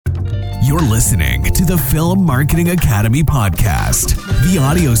You're listening to the Film Marketing Academy podcast, the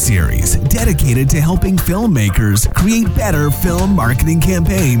audio series dedicated to helping filmmakers create better film marketing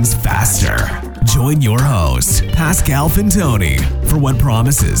campaigns faster. Join your host, Pascal Fantoni, for what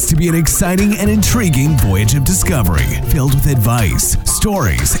promises to be an exciting and intriguing voyage of discovery filled with advice,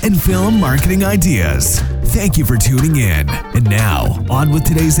 stories, and film marketing ideas. Thank you for tuning in. And now, on with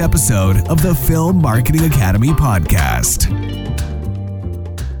today's episode of the Film Marketing Academy podcast.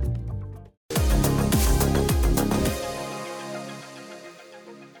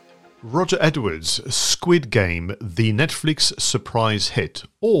 Roger Edwards' Squid Game, the Netflix surprise hit.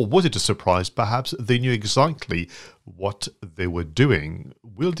 Or was it a surprise? Perhaps they knew exactly what they were doing.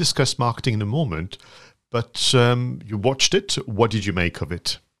 We'll discuss marketing in a moment, but you watched it. What did you make of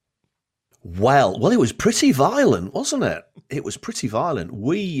it? Well, it was pretty violent, wasn't it? It was pretty violent.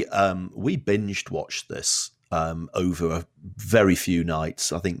 We binged watched this over a very few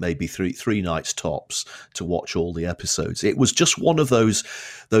nights. I think maybe three nights tops to watch all the episodes. It was just one of those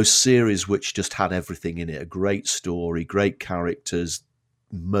series which just had everything in it: a great story, great characters,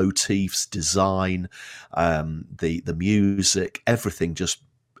 motifs, design, the music, everything. Just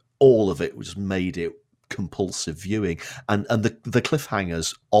all of it just made it compulsive viewing, and the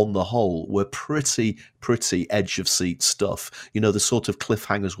cliffhangers on the whole were pretty edge of seat stuff. You know, the sort of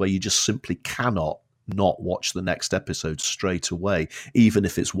cliffhangers where you just simply cannot not watch the next episode straight away, even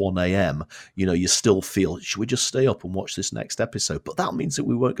if it's 1 a.m. You know, you still feel, should we just stay up and watch this next episode? But that means that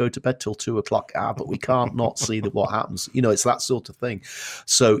we won't go to bed till 2 o'clock. But we can't not see what happens. You know, it's that sort of thing.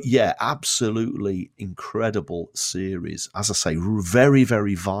 So yeah, absolutely incredible series. As I say, very,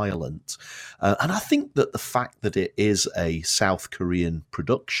 very violent. And I think that the fact that it is a South Korean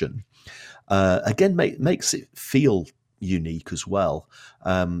production, again, makes it feel unique as well.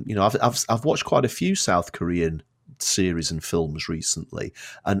 You know, I've watched quite a few South Korean series and films recently,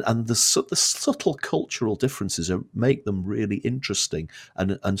 and the subtle cultural differences make them really interesting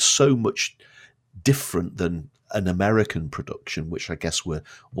and so much different than an American production, which I guess we're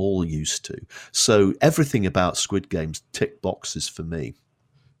all used to. So everything about Squid Games tick boxes for me.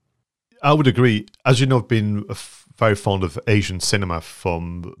 I would agree. As you know, I've been very fond of Asian cinema for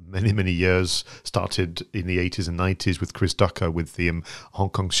many, many years. Started in the 80s and 90s with Chris Ducker, with the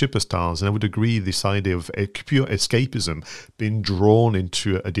Hong Kong superstars. And I would agree this idea of pure escapism, being drawn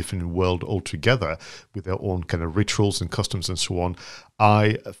into a different world altogether with their own kind of rituals and customs and so on.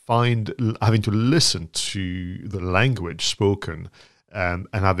 I find having to listen to the language spoken and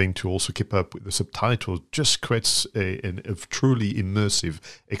having to also keep up with the subtitles just creates a truly immersive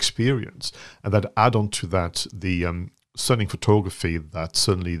experience. And that add on to that the stunning photography that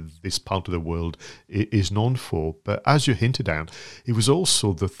certainly this part of the world is known for. But as you hinted at, it was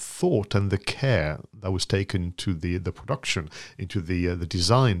also the thought and the care that was taken to the production, into the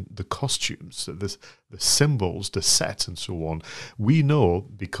design, the costumes, the symbols, the sets, and so on. We know,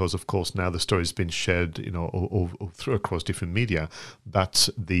 because of course now the story has been shared, you know, across different media, that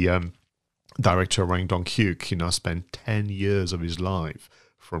the director Rang Dong-hyuk, you know, spent 10 years of his life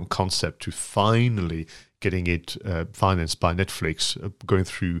from concept to finally getting it financed by Netflix, going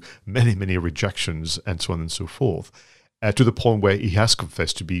through many rejections and so on and so forth, to the point where he has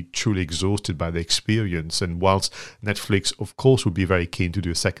confessed to be truly exhausted by the experience. And whilst Netflix, of course, would be very keen to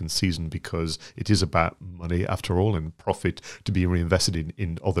do a second season because it is about money after all and profit to be reinvested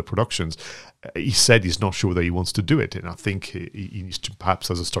in other productions, he said he's not sure that he wants to do it. And I think he needs to,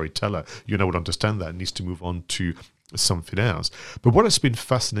 perhaps as a storyteller, you know, would understand that, needs to move on to something else. But what has been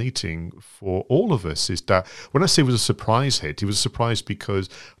fascinating for all of us is that when I say it was a surprise hit, it was a surprise because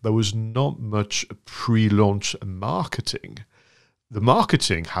there was not much pre-launch marketing. The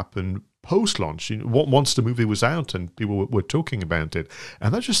marketing happened post-launch, you know, once the movie was out and people were talking about it.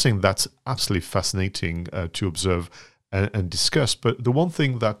 And I just think that's absolutely fascinating to observe and discuss. But the one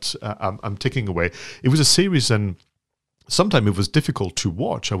thing that I'm taking away, it was a series, and sometimes it was difficult to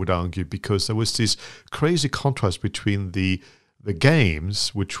watch, I would argue, because there was this crazy contrast between the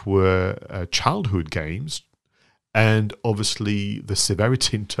games, which were childhood games, and obviously the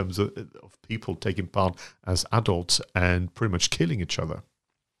severity in terms of people taking part as adults and pretty much killing each other.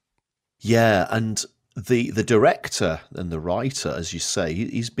 Yeah, and the director and the writer, as you say,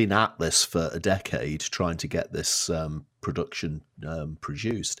 he's been at this for a decade trying to get this production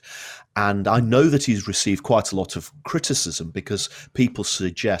produced. And I know that he's received quite a lot of criticism because people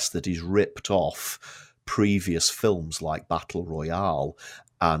suggest that he's ripped off previous films like Battle Royale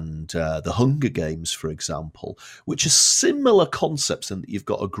and The Hunger Games, for example, which are similar concepts in that you've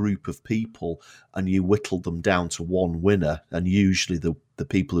got a group of people and you whittle them down to one winner, and usually the the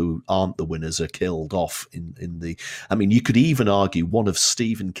people who aren't the winners are killed off in the. I mean, you could even argue one of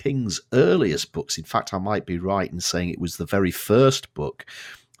Stephen King's earliest books. In fact, I might be right in saying it was the very first book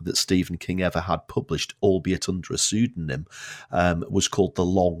that Stephen King ever had published, albeit under a pseudonym, was called The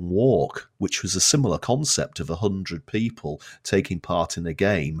Long Walk, which was a similar concept of 100 people taking part in a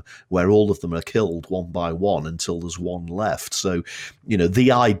game where all of them are killed one by one until there's one left. So,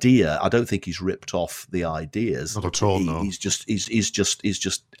 the idea, I don't think he's ripped off the ideas. Not at all, no. He's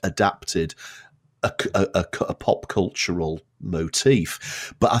just adapted a pop cultural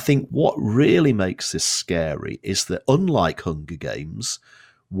motif. But I think what really makes this scary is that, unlike Hunger Games,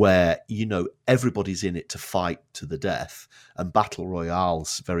 where, everybody's in it to fight to the death, and Battle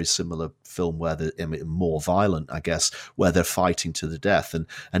Royale's a very similar film where they're more violent, I guess, where they're fighting to the death.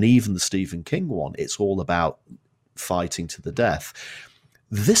 And even the Stephen King one, it's all about fighting to the death.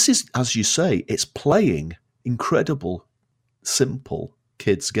 This is, as you say, it's playing incredible, simple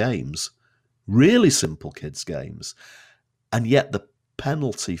kids' games, really simple kids' games. And yet the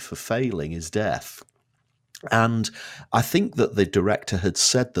penalty for failing is death. And I think that the director had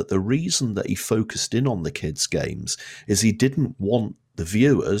said that the reason that he focused in on the kids' games is he didn't want the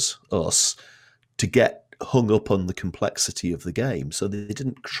viewers, us, to get hung up on the complexity of the game. So they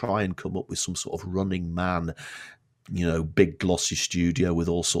didn't try and come up with some sort of Running Man, big glossy studio with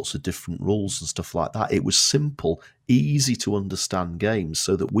all sorts of different rules and stuff like that. It was simple, easy to understand games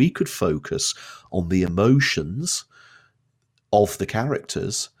so that we could focus on the emotions of the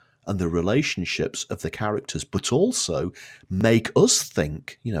characters and the relationships of the characters, but also make us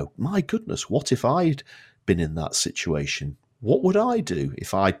think, my goodness, what if I'd been in that situation? What would I do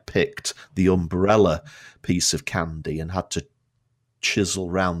if I picked the umbrella piece of candy and had to chisel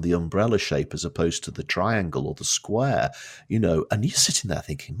round the umbrella shape as opposed to the triangle or the square? And you're sitting there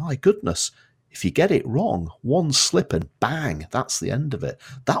thinking, my goodness, if you get it wrong, one slip and bang, that's the end of it.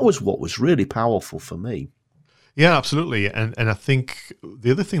 That was what was really powerful for me. Yeah, absolutely. And I think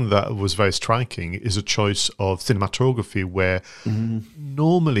the other thing that was very striking is a choice of cinematography where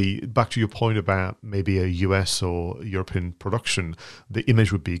normally, back to your point about maybe a US or European production, the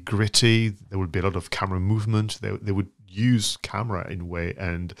image would be gritty, there would be a lot of camera movement, they would use camera in a way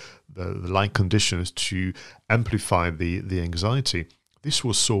and the light conditions to amplify the anxiety. This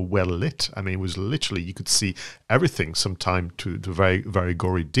was so well lit. I mean, it was literally, you could see everything, sometime to very, very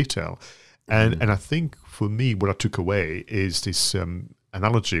gory detail. And I think for me, what I took away is this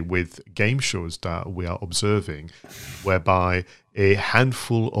analogy with game shows that we are observing, whereby a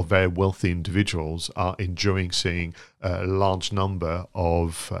handful of very wealthy individuals are enjoying seeing a large number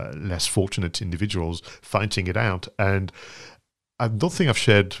of less fortunate individuals fighting it out. And I don't think I've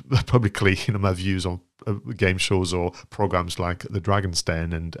shared publicly my views on game shows or programs like The Dragon's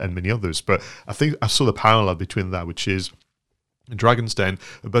Den and many others, but I think I saw the parallel between that, which is Dragon's Den,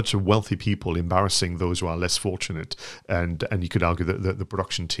 a bunch of wealthy people embarrassing those who are less fortunate, and you could argue that the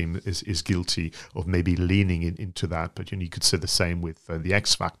production team is guilty of maybe leaning into that. But you could say the same with the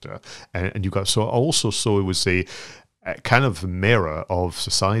X Factor, and you got so I also saw it was a kind of mirror of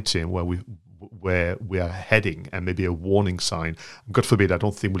society and where we are heading, and maybe a warning sign. God forbid, I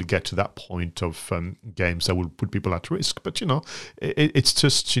don't think we'll get to that point of games that will put people at risk. But it's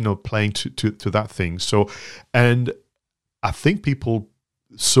just playing to that thing. So and. I think people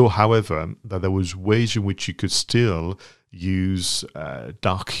saw, however, that there was ways in which you could still use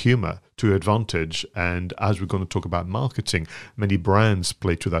dark humor to advantage. And as we're going to talk about marketing, many brands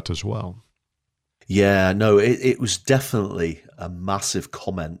play to that as well. Yeah, no, it was definitely a massive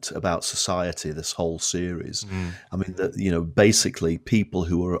comment about society, this whole series. I mean, basically people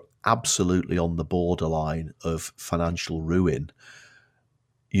who were absolutely on the borderline of financial ruin,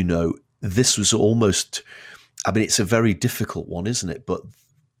 this was almost... I mean, it's a very difficult one, isn't it? But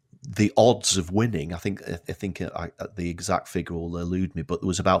the odds of winning, I think the exact figure will elude me, but there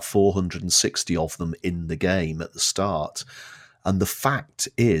was about 460 of them in the game at the start. And the fact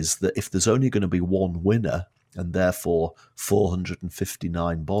is that if there's only going to be one winner, and therefore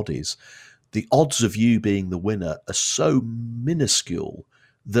 459 bodies, the odds of you being the winner are so minuscule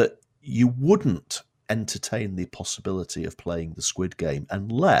that you wouldn't entertain the possibility of playing the Squid Game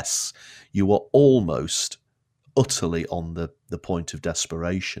unless you are almost utterly on the point of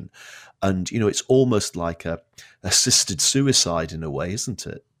desperation. And it's almost like a assisted suicide in a way, isn't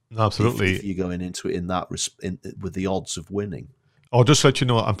it? Absolutely. If you're going into it with the odds of winning. I'll just let you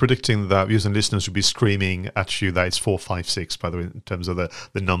know, I'm predicting that viewers and listeners will be screaming at you that it's 456, by the way, in terms of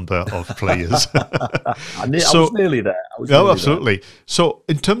the number of players. I was nearly there. Absolutely. So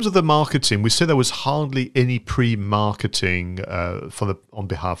in terms of the marketing, we said there was hardly any pre-marketing on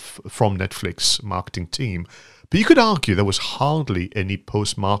behalf from Netflix marketing team. But you could argue there was hardly any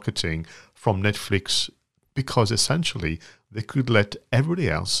post-marketing from Netflix because essentially they could let everybody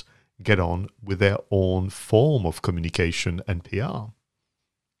else get on with their own form of communication and PR.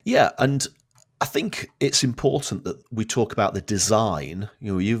 Yeah, and I think it's important that we talk about the design.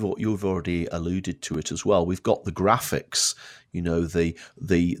 You know, you've already alluded to it as well. We've got the graphics, you know, the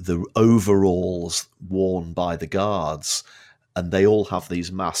overalls worn by the guards, and they all have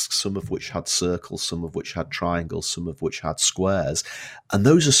these masks, some of which had circles, some of which had triangles, some of which had squares. And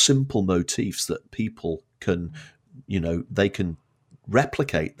those are simple motifs that people can, you know, they can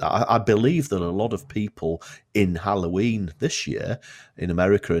replicate that. I believe that a lot of people in Halloween this year in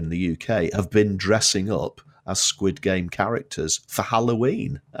America and the UK have been dressing up as Squid Game characters for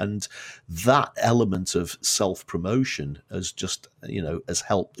Halloween, and that element of self-promotion has just, you know, has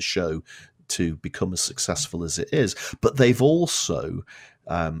helped the show to become as successful as it is. But they've also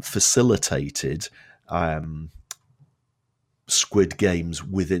facilitated Squid Games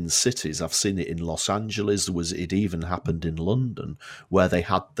within cities. I've seen it in Los Angeles. It even happened in London, where they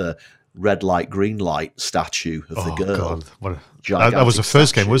had the red light, green light statue of the girl. God. That was the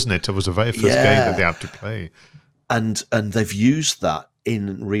first game, wasn't it? It was the very first game that they had to play. And they've used that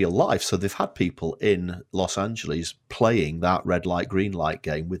in real life. So they've had people in Los Angeles playing that red light, green light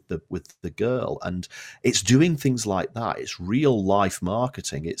game with the girl. And it's doing things like that. It's real life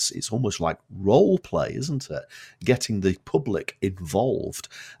marketing. It's almost like role play, isn't it? Getting the public involved.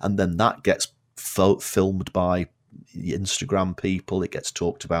 And then that gets filmed by Instagram people, it gets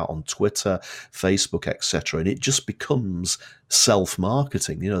talked about on Twitter, Facebook, etc., and it just becomes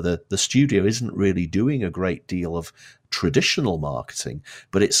self-marketing. You know, the studio isn't really doing a great deal of traditional marketing,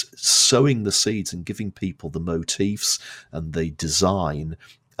 but it's sowing the seeds and giving people the motifs and the design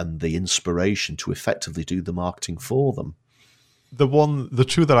and the inspiration to effectively do the marketing for them. The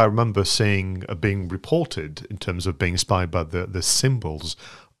two that I remember seeing being reported in terms of being inspired by the symbols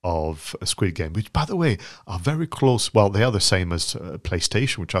of a Squid Game, which, by the way, are very close. Well, they are the same as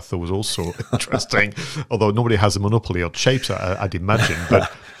PlayStation, which I thought was also interesting, although nobody has a monopoly on shapes, I'd imagine.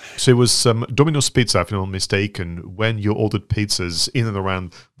 But so it was Domino's Pizza, if I'm not mistaken, when you ordered pizzas in and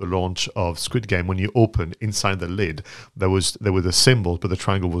around the launch of Squid Game, when you opened inside the lid, there were the symbols, but the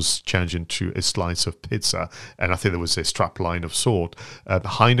triangle was changed into a slice of pizza, and I think there was a strap line of sort.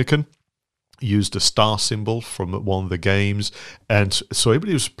 Heineken used a star symbol from one of the games, and so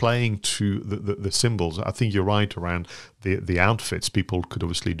everybody was playing to the symbols. I think you're right around the outfits. People could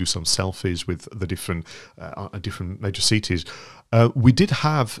obviously do some selfies with the different major cities. We did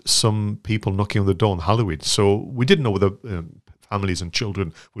have some people knocking on the door on Halloween, so we didn't know whether families and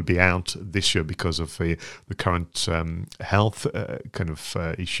children would be out this year because of the current health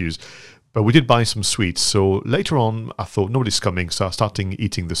issues. But we did buy some sweets. So later on, I thought, nobody's coming. So I started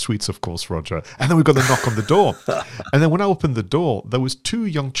eating the sweets, of course, Roger. And then we got a knock on the door. And then when I opened the door, there was two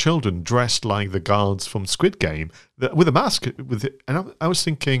young children dressed like the guards from Squid Game with a mask. And I was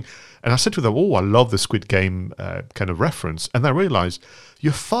thinking, and I said to them, oh, I love the Squid Game kind of reference. And I realized,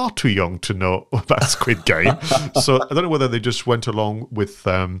 you're far too young to know about Squid Game. So I don't know whether they just went along with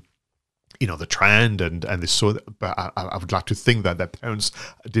the trend and they saw that, but I would like to think that their parents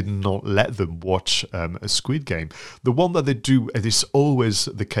did not let them watch a Squid Game. The one that they do, it is always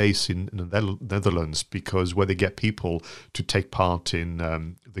the case in the Netherlands, because where they get people to take part in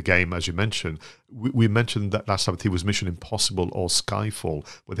the game, as you mentioned, we mentioned that last time, it was Mission Impossible or Skyfall,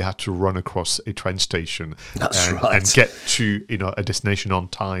 where they had to run across a train station and get to a destination on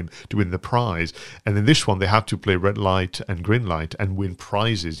time to win the prize. And in this one, they had to play red light and green light and win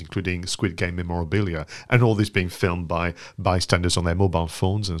prizes, including Squid Game memorabilia, and all this being filmed by bystanders on their mobile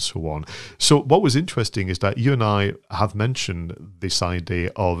phones and so on. So what was interesting is that you and I have mentioned this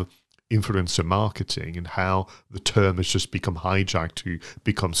idea of influencer marketing and how the term has just become hijacked to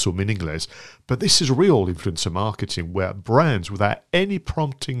become so meaningless. But this is real influencer marketing, where brands, without any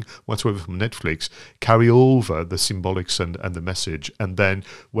prompting whatsoever from Netflix, carry over the symbolics and the message, and then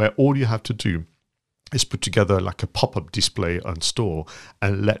where all you have to do is put together like a pop-up display on store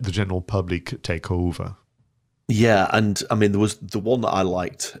and let the general public take over. Yeah, and I mean, there was the one that I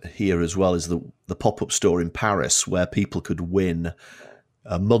liked here as well, is the pop-up store in Paris, where people could win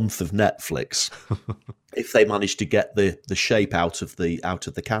a month of Netflix if they managed to get the shape out of the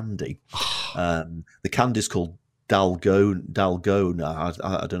candy. The candy's called Dalgona.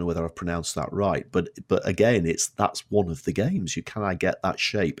 I don't know whether I've pronounced that right, but again, that's one of the games. Can I get that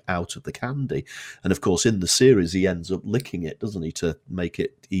shape out of the candy? And of course, in the series, he ends up licking it, doesn't he, to make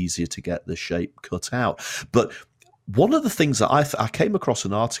it easier to get the shape cut out. But one of the things that I came across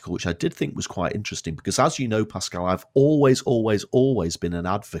an article which I did think was quite interesting, because as you know, Pascal, I've always been an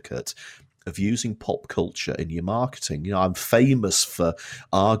advocate of using pop culture in your marketing. You know, I'm famous for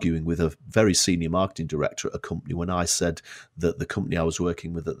arguing with a very senior marketing director at a company when I said that the company I was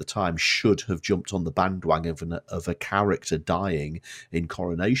working with at the time should have jumped on the bandwagon of a character dying in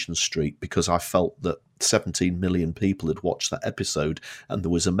Coronation Street, because I felt that 17 million people had watched that episode and there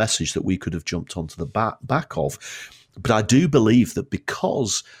was a message that we could have jumped onto the back of. But I do believe that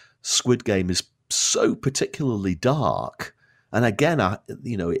because Squid Game is so particularly dark, and again,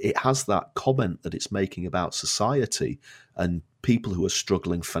 it has that comment that it's making about society and people who are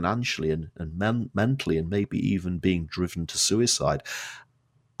struggling financially and mentally, and maybe even being driven to suicide.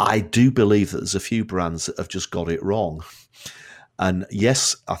 I do believe that there's a few brands that have just got it wrong. And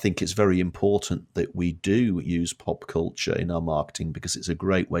yes, I think it's very important that we do use pop culture in our marketing because it's a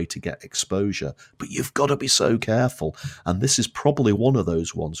great way to get exposure. But you've got to be so careful. And this is probably one of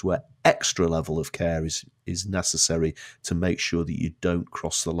those ones where extra level of care is necessary to make sure that you don't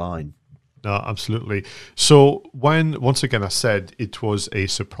cross the line. No, absolutely. So once again, I said it was a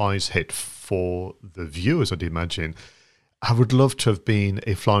surprise hit for the viewers, I'd imagine. I would love to have been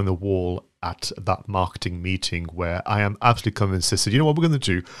a fly on the wall at that marketing meeting where I am absolutely convinced they said, you know what we're going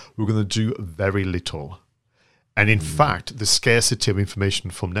to do? We're going to do very little. And in fact, the scarcity of information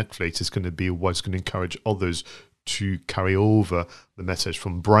from Netflix is going to be what's going to encourage others to carry over the message,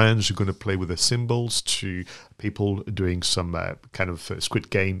 from brands who are going to play with their symbols to people doing some kind of Squid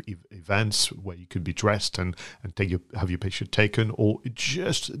Game events where you could be dressed and have your picture taken, or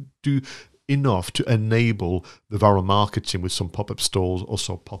just do enough to enable the viral marketing with some pop-up stores,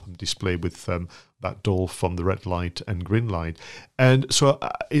 also pop-up display with that doll from the red light and green light. And so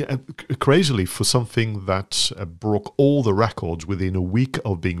crazily, for something that broke all the records within a week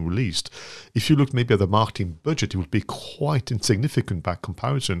of being released, if you look maybe at the marketing budget, it would be quite insignificant by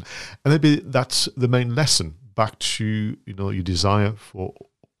comparison. And maybe that's the main lesson, back to your desire for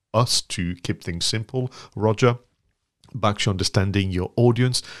us to keep things simple, Roger. Back to understanding your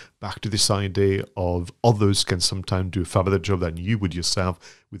audience, back to this idea of others can sometimes do a far better job than you would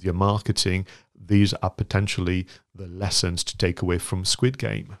yourself with your marketing. These are potentially the lessons to take away from Squid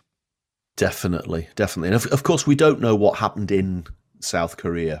Game. Definitely. And of course, we don't know what happened in South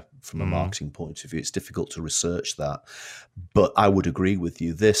Korea from a marketing point of view. It's difficult to research that. But I would agree with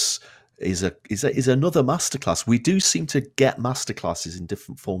you. This is another masterclass. We do seem to get masterclasses in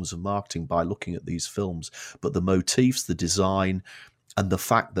different forms of marketing by looking at these films, but the motifs, the design, and the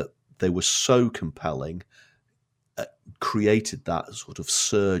fact that they were so compelling created that sort of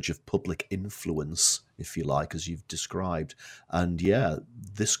surge of public influence, if you like, as you've described. And yeah,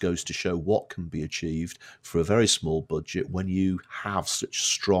 this goes to show what can be achieved for a very small budget when you have such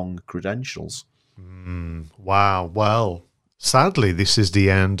strong credentials. Wow. Well, sadly, this is the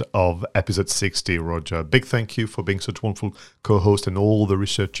end of episode 60, Roger. Big thank you for being such a wonderful co-host and all the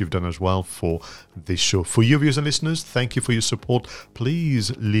research you've done as well for this show. For you viewers and listeners, thank you for your support.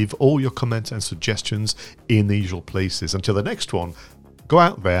 Please leave all your comments and suggestions in the usual places. Until the next one, go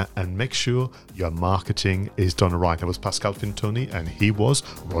out there and make sure your marketing is done right. I was Pascal Fintoni and he was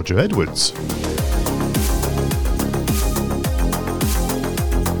Roger Edwards.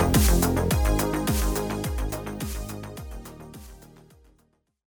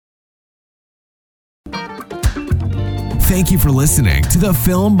 Thank you for listening to the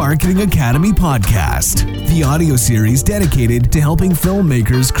Film Marketing Academy podcast, the audio series dedicated to helping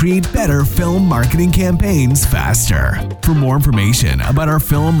filmmakers create better film marketing campaigns faster. For more information about our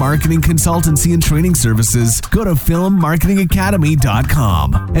film marketing consultancy and training services, go to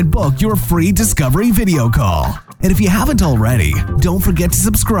filmmarketingacademy.com and book your free discovery video call. And if you haven't already, don't forget to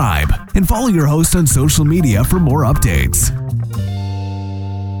subscribe and follow your host on social media for more updates.